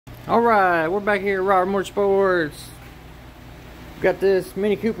Alright, we're back here at Robert Motorsports. Got this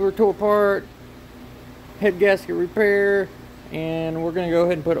Mini Cooper tore apart, head gasket repair, and we're going to go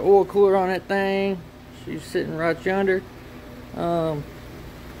ahead and put an oil cooler on that thing. She's sitting right yonder.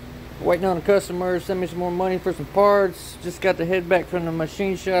 Waiting on a customer to send me some more money for some parts. Just got the head back from the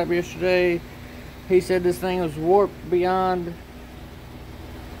machine shop yesterday. He said this thing was warped beyond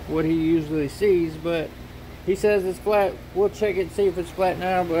what he usually sees, but he says it's flat. We'll check it and see if it's flat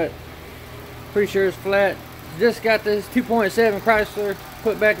now, but pretty sure it's flat. Just got this 2.7 Chrysler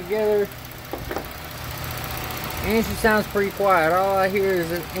put back together, and she sounds pretty quiet. All I hear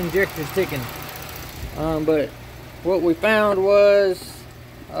is injectors ticking. But what we found was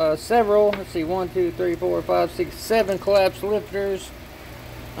several, let's see, 1, 2, 3, 4, 5, 6, 7 collapsed lifters.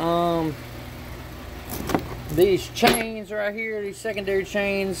 These chains right here, these secondary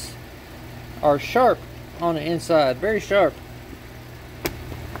chains, are sharp on the inside, very sharp.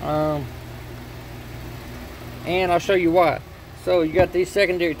 And I'll show you why. So you got these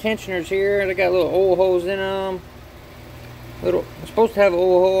secondary tensioners here. They got little oil holes in them. It's supposed to have an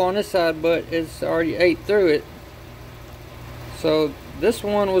oil hole on this side, but it's already ate through it. So this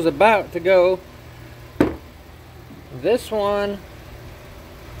one was about to go. This one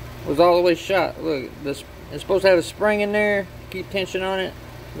was all the way shot. Look, this it's supposed to have a spring in there. Keep tension on it.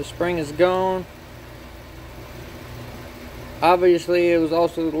 The spring is gone. Obviously, it was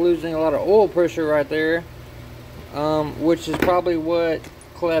also losing a lot of oil pressure right there, which is probably what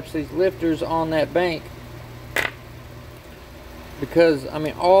collapsed these lifters on that bank. Because, I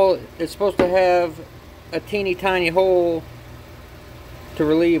mean, it's supposed to have a teeny tiny hole to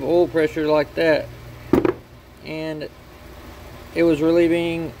relieve oil pressure like that. And it was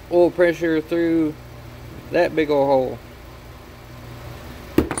relieving oil pressure through that big old hole.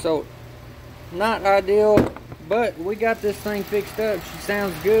 So, not ideal. But we got this thing fixed up. She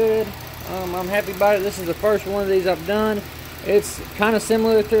sounds good. I'm happy about it. This is the first one of these I've done. It's kind of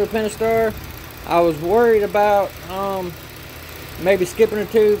similar to a Pentastar. I was worried about maybe skipping a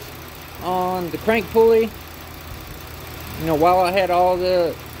tooth on the crank pulley, you know, while I had all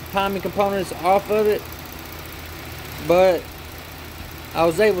the timing components off of it. But I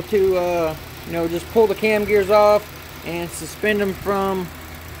was able to, you know, just pull the cam gears off and suspend them from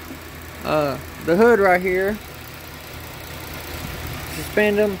the hood right here.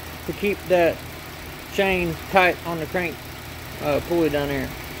 Suspend them to keep that chain tight on the crank pulley down there.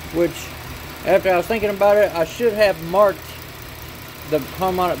 Which, after I was thinking about it, I should have marked the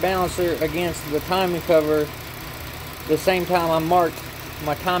harmonic balancer against the timing cover the same time I marked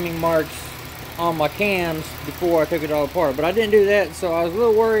my timing marks on my cams before I took it all apart. But I didn't do that, so I was a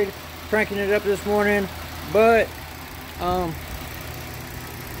little worried cranking it up this morning. But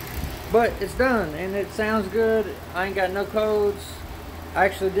it's done, and it sounds good. I ain't got no codes. I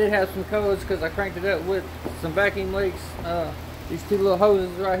actually did have some codes because I cranked it up with some vacuum leaks. These two little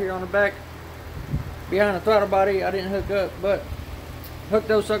hoses right here on the back behind the throttle body I didn't hook up, but hooked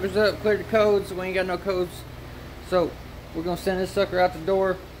those suckers up, cleared the codes. We ain't got no codes, so we're gonna send this sucker out the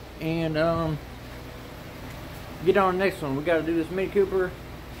door and get on the next one. We got to do this Mini Cooper,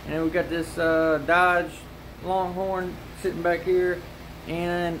 and then we got this Dodge Longhorn sitting back here,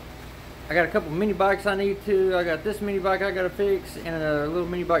 and I got a couple mini bikes I need to. I got this mini bike I got to fix, and a little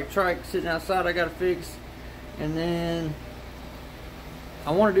mini bike trike sitting outside I got to fix. And then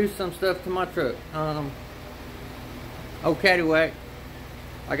I want to do some stuff to my truck. Oh, caddywhack.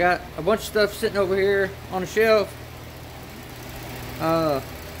 I got a bunch of stuff sitting over here on the shelf,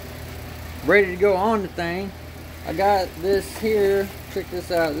 ready to go on the thing. I got this here. Check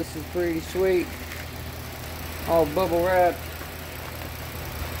this out. This is pretty sweet. All bubble wrapped.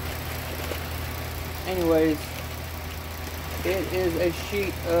 Anyways, it is a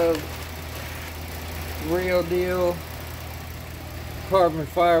sheet of real deal carbon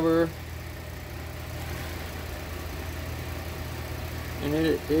fiber, and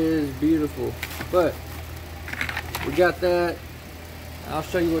it is beautiful. But we got that. I'll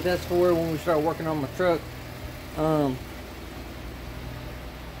show you what that's for when we start working on my truck.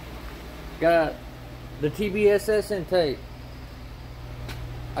 Got the TBSS intake.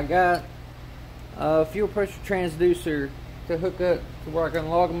 I got a fuel pressure transducer to hook up to where I can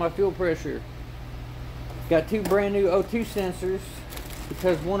log my fuel pressure. Got two brand new O2 sensors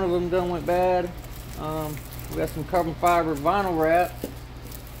because one of them done went bad. We got some carbon fiber vinyl wrap.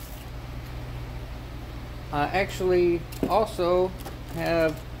 I actually also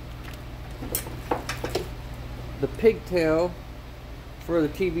have the pigtail for the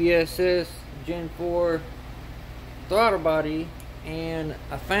TBSS Gen 4 throttle body, and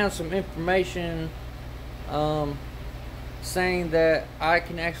I found some information saying that I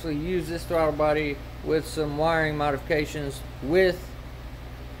can actually use this throttle body with some wiring modifications with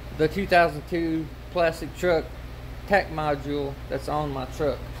the 2002 plastic truck tack module that's on my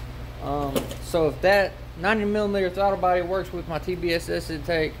truck. So if that 90mm throttle body works with my TBSS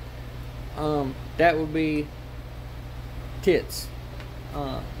intake, that would be tits.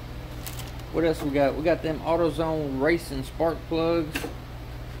 What else we got? We got them AutoZone racing spark plugs,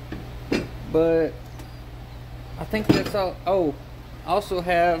 but I think that's all. Oh, I also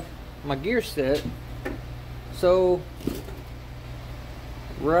have my gear set. So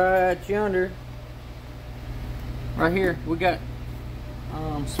right yonder, right here, we got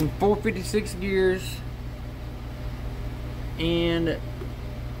some 456 gears and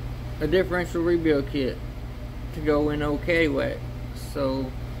a differential rebuild kit to go in OK way.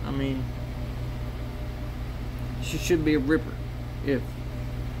 So I mean, she should be a ripper if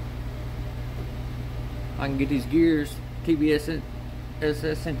I can get these gears,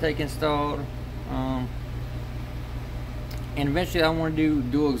 TBSS intake installed, and eventually I want to do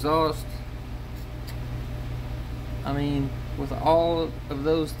dual exhaust. I mean, with all of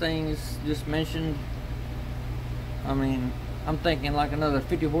those things just mentioned, I mean, I'm thinking like another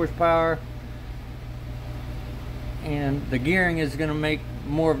 50 horsepower, and the gearing is going to make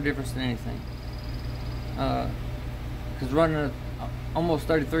more of a difference than anything. Because running a almost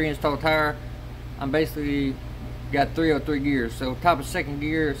 33-inch tall tire, I'm basically got 303 gears. So top of second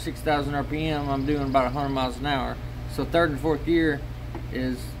gear, 6,000 RPM, I'm doing about 100 miles an hour. So third and fourth gear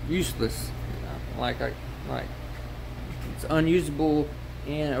is useless. Like it's unusable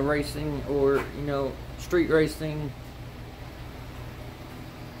in a racing or, you know, street racing,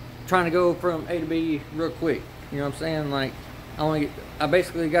 trying to go from A to B real quick. You know what I'm saying? Like, I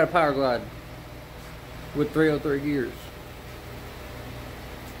basically got a power glide with 303 gears,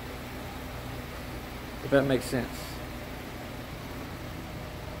 if that makes sense.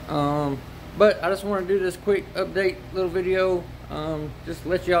 But I just want to do this quick update little video, just to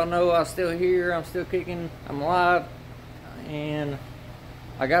let y'all know I'm still here, I'm still kicking, I'm alive, and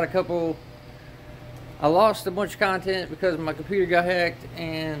I got a couple. I lost a bunch of content because my computer got hacked,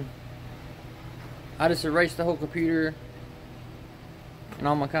 and I just erased the whole computer and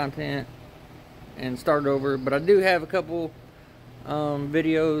all my content and started over. But I do have a couple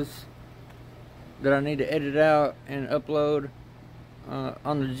videos that I need to edit out and upload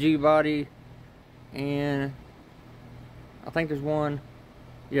on the G body, and I think there's one,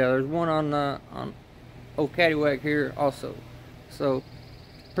 yeah, there's one on old Caddywhack here also. So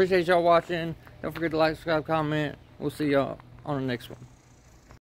appreciate y'all watching. Don't forget to like, subscribe, comment. We'll see y'all on the next one.